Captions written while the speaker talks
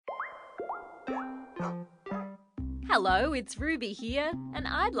Hello, it's Ruby here, and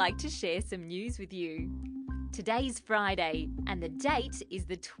I'd like to share some news with you. Today's Friday, and the date is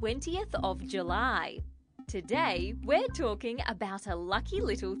the 20th of July. Today, we're talking about a lucky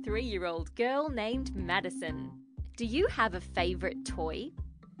little 3-year-old girl named Madison. Do you have a favourite toy?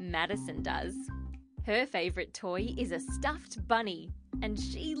 Madison does. Her favourite toy is a stuffed bunny, and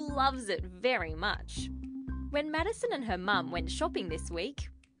she loves it very much. When Madison and her mum went shopping this week,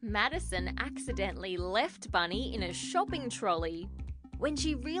 Madison accidentally left Bunny in a shopping trolley. When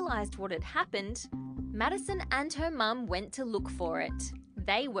she realised what had happened, Madison and her mum went to look for it.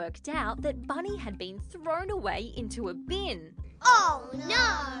 They worked out that Bunny had been thrown away into a bin. Oh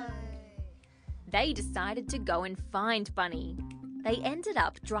no! They decided to go and find Bunny. They ended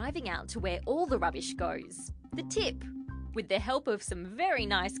up driving out to where all the rubbish goes, the tip. With the help of some very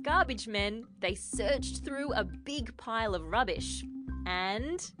nice garbage men, they searched through a big pile of rubbish.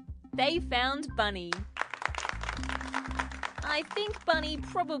 And they found Bunny. I think Bunny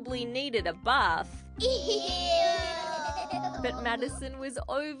probably needed a bath. But Madison was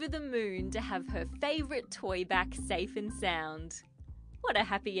over the moon to have her favourite toy back safe and sound. What a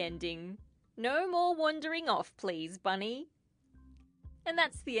happy ending. No more wandering off, please, Bunny. And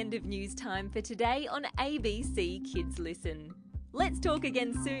that's the end of news time for today on ABC Kids Listen. Let's talk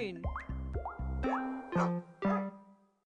again soon.